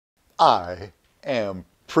I am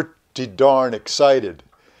pretty darn excited.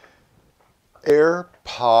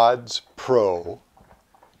 AirPods Pro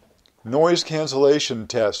noise cancellation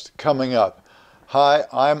test coming up. Hi,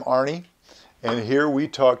 I'm Arnie, and here we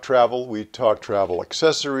talk travel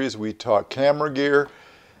accessories, we talk camera gear,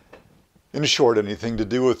 in short, anything to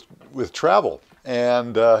do with travel.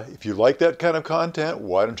 And if you like that kind of content,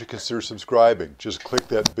 why don't you consider subscribing? Just click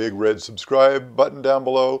that big red subscribe button down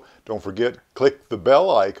below. Don't forget, click the bell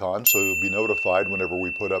icon so you'll be notified whenever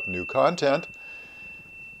we put up new content.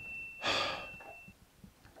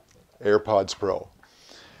 AirPods Pro.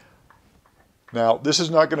 Now, this is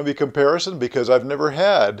not going to be comparison because I've never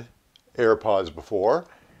had AirPods before.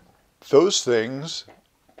 Those things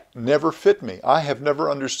never fit me. I have never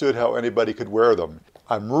understood how anybody could wear them.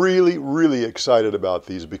 I'm really excited about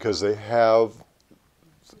these because they have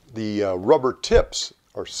the rubber tips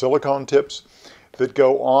or silicone tips that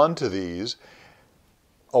go onto these,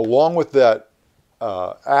 along with that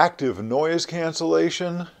active noise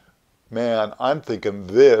cancellation. Man, I'm thinking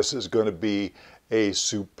this is going to be a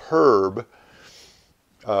superb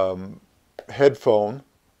headphone,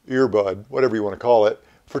 earbud, whatever you want to call it,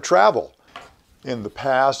 for travel. In the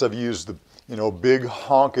past, I've used the big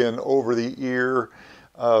honking over the ear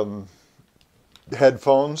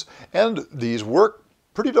headphones, and these work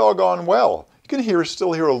pretty doggone well. You can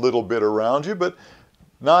still hear a little bit around you, but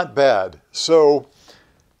not bad. So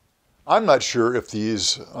I'm not sure if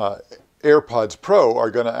these AirPods Pro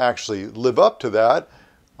are going to actually live up to that.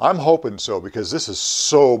 I'm hoping so, because this is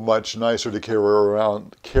so much nicer to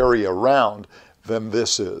carry around than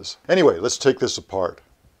this is. Anyway, let's take this apart.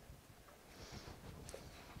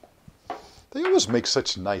 They always make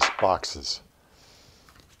such nice boxes.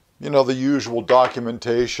 You know, the usual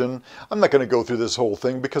documentation. I'm not going to go through this whole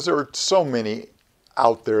thing because there are so many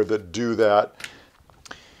out there that do that.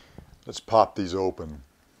 Let's pop these open.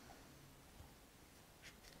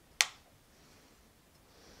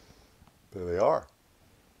 There they are.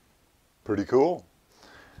 Pretty cool.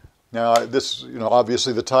 Now, this,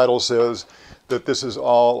 obviously the title says that this is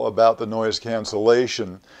all about the noise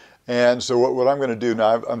cancellation. And so what I'm going to do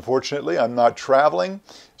now, unfortunately, I'm not traveling,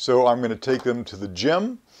 so I'm going to take them to the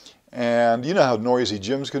gym. And you know how noisy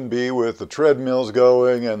gyms can be with the treadmills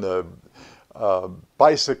going and the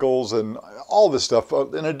bicycles and all this stuff,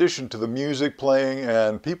 in addition to the music playing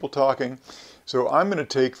and people talking. So I'm going to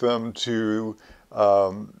take them to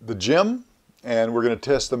the gym, and we're going to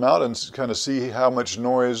test them out and kind of see how much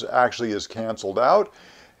noise actually is canceled out.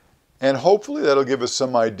 And hopefully that'll give us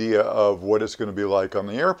some idea of what it's going to be like on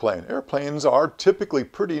the airplane. Airplanes are typically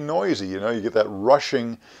pretty noisy. You get that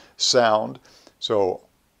rushing sound. So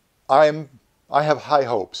I have high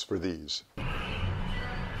hopes for these.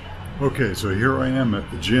 Okay, so here I am at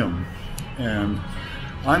the gym, and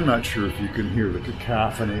I'm not sure if you can hear the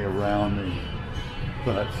cacophony around me,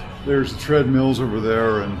 but there's the treadmills over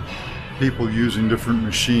there and people using different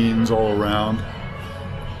machines all around.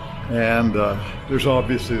 And there's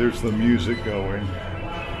the music going.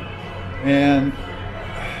 And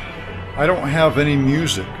I don't have any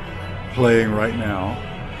music playing right now.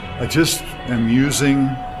 I just am using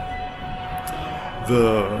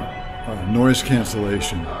the noise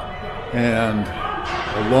cancellation. And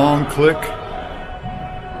a long click.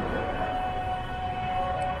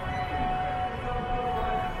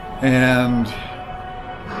 And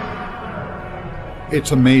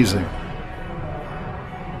it's amazing.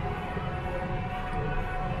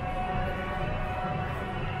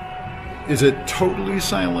 Is it totally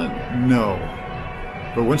silent? No.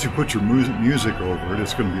 But once you put your music over it,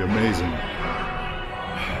 it's going to be amazing.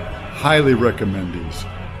 Highly recommend these.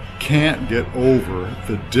 Can't get over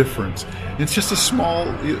the difference. It's just such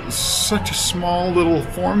a small little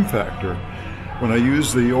form factor. When I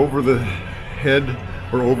use the over the head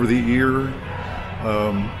or over the ear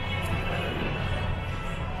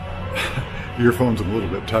earphones, I'm a little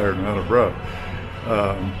bit tired and out of breath.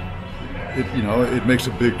 It makes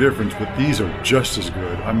a big difference, but these are just as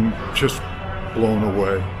good. I'm just blown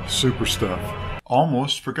away. Super stuff.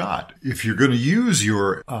 Almost forgot. If you're going to use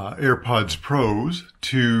your AirPods Pros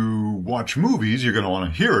to watch movies, you're going to want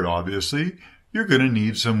to hear it, obviously. You're going to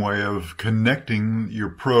need some way of connecting your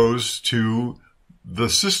Pros to the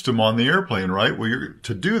system on the airplane, right? Well,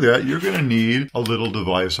 to do that, you're going to need a little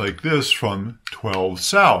device like this from 12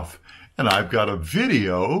 South. And I've got a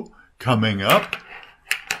video coming up.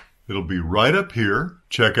 It'll be right up here.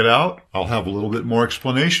 Check it out. I'll have a little bit more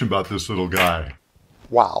explanation about this little guy.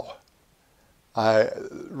 Wow. I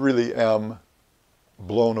really am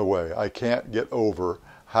blown away. I can't get over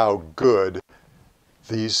how good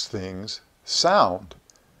these things sound.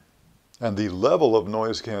 And the level of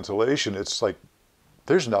noise cancellation, it's like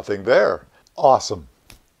There's nothing there. Awesome.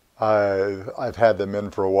 I've had them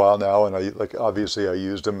in for a while now, and obviously I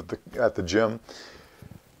used them at the gym.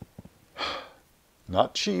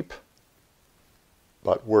 Not cheap,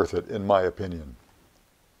 but worth it in my opinion.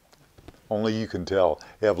 Only you can tell.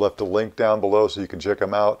 Hey, I've left a link down below so you can check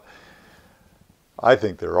them out. I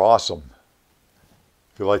think they're awesome.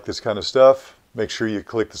 If you like this kind of stuff, make sure you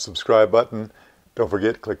click the subscribe button. Don't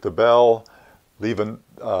forget, click the bell. Leave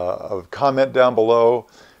a comment down below.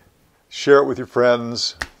 Share it with your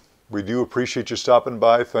friends. We do appreciate you stopping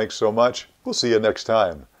by. Thanks so much. We'll see you next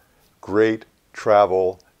time. Great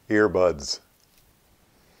travel earbuds.